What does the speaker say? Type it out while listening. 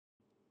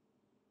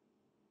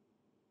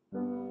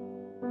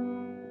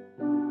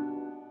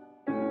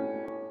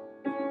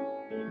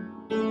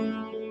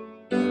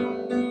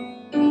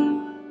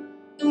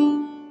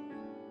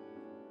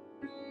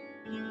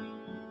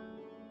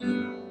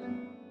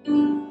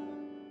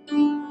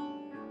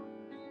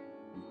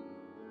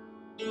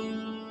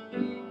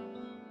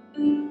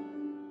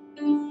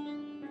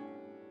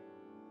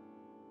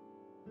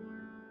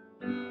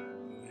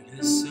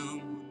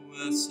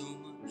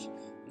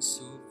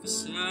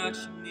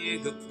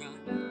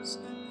Christ,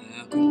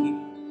 how could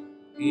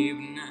he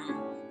even now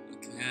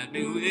look at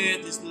me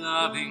with his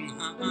loving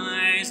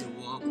eyes? I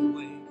walk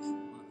away,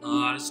 my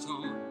heart is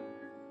torn,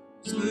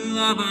 'cause the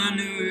love I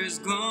knew is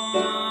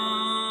gone.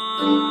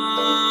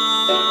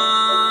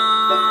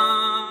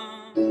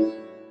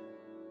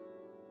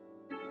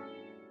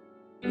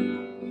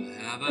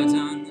 Have I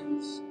done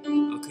this,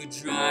 or could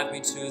drive me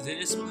to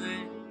this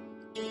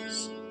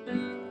place?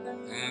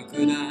 How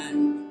could I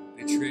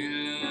betray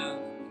love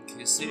and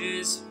kiss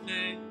his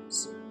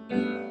face? I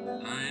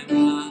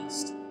am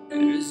lost,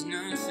 there is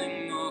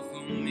nothing more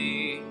for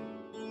me.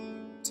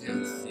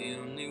 Death the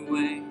only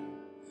way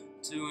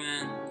to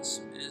end this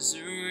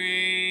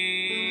misery.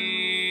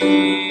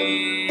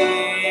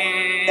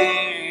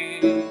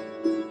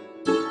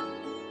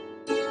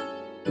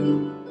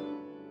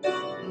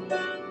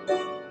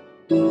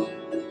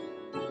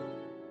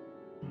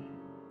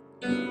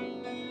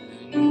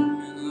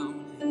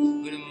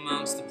 But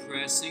amongst the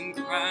pressing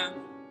crowd,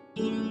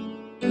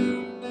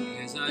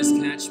 his eyes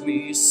catch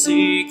me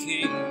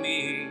seeking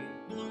me.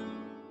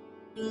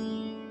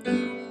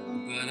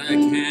 But I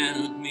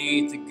cannot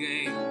meet the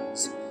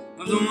gaze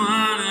of the one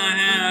I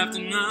have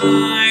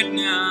tonight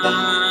now.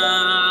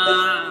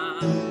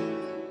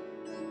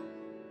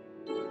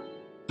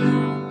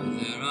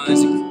 Their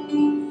eyes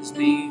accuse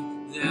me,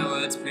 their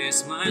words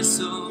pierce my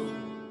soul.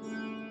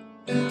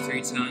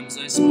 3 times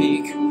I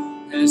speak,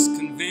 as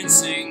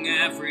convincing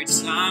every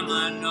time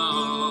I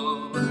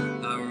know.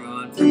 I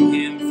run from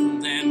him,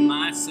 from them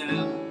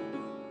myself.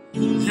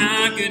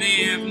 How could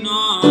he have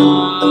known?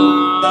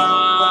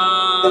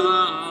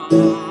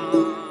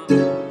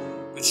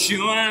 But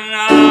you are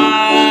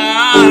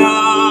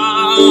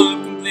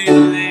love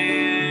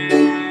completely,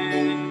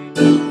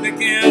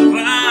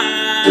 forgiven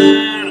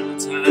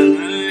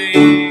eternally.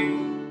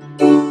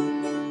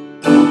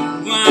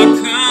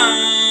 Welcome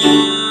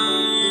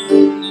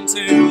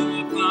into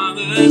the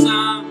Father's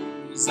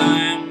arms. I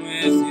am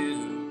with you,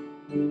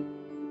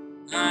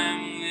 I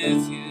am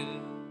with you.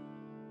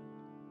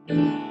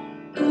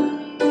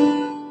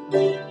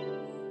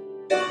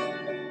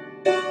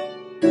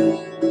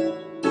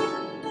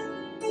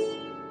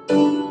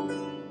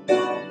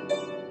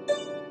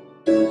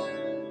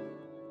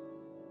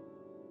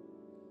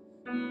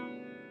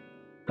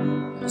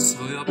 I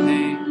saw your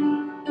pain,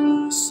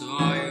 I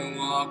saw you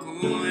walk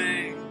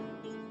away.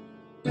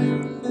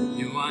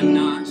 You are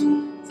not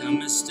the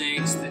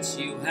mistakes that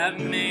you have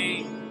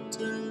made.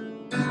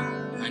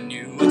 I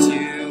knew what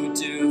you would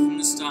do from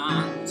the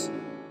start,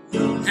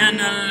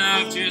 and I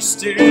loved your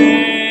stay.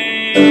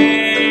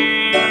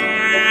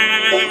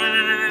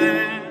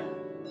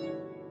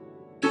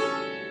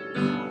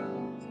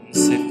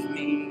 Sit with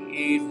me,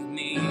 eat with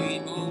me,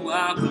 oh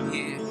welcome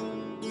here.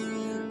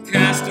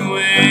 Cast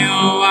away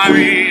your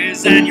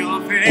worries and your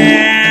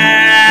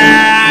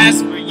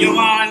fears, for you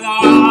are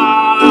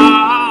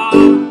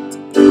loved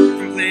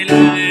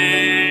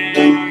completely,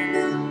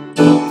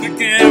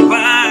 forgiven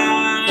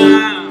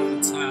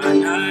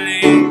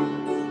eternally.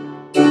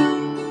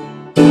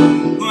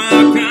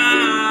 Welcomed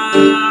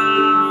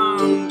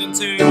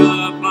into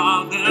the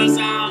Father's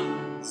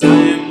arms. I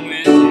am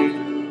with you,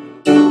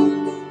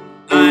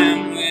 I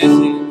am with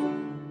you.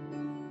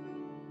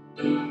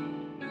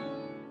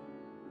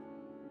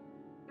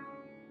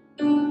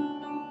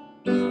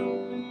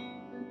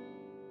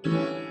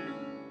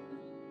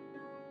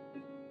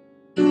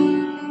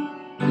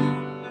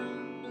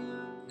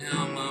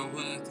 Now my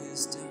work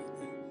is done,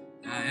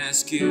 I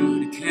ask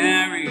you to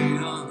carry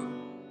on.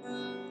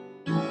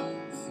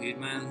 Feed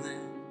my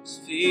lambs,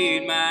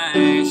 feed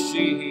my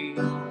sheep.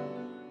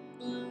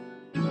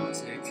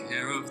 Take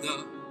care of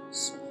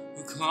those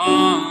who call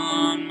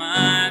on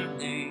my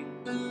name,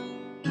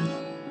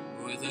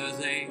 whether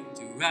they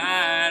do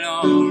right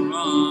or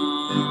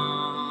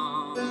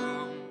wrong.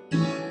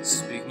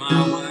 Speak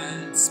my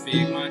words,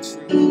 speak my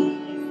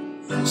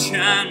truth,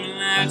 shine my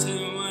light to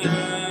the world.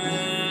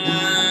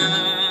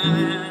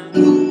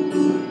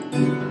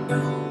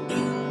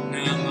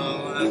 Now my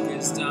work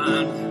is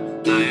done,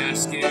 I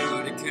ask you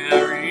to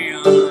carry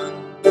on.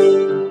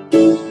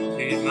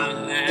 Feed my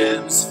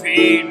lambs,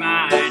 feed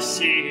my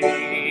sheep.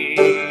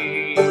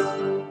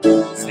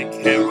 Take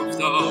care of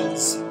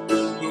those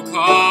who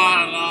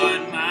call on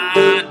my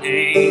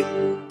name,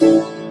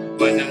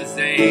 whether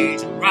they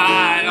do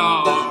right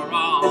or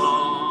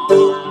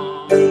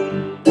wrong.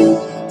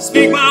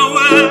 Speak my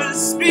words,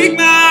 speak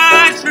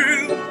my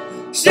truth,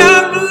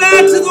 shine my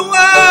light to the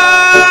world.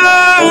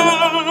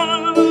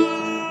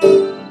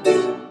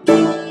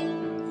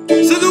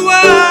 To the world,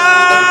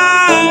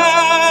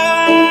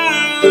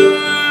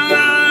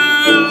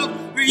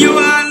 where you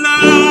are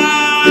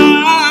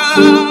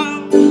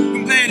loved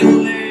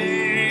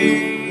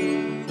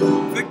completely,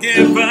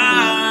 forgiven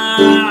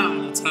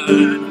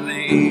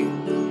eternally.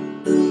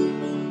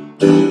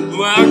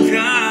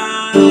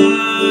 Welcome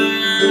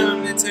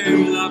into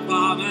the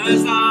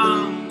Father's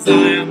arms. I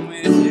am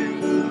with you,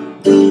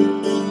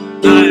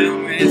 I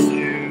am with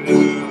you.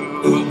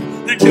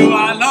 That you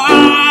are loved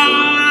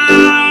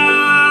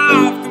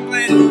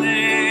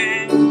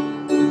completely,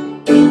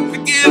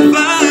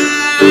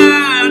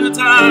 forgiven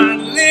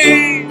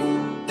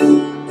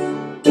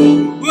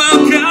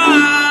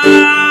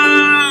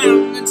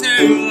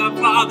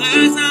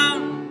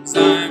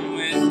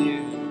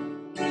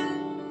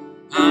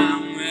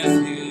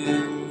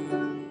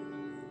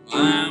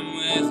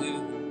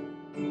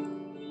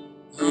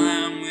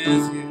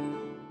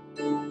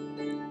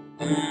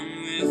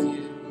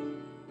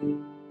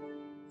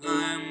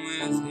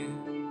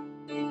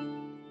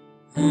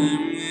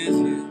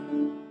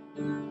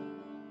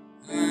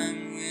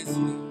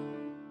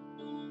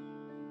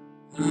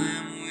I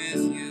am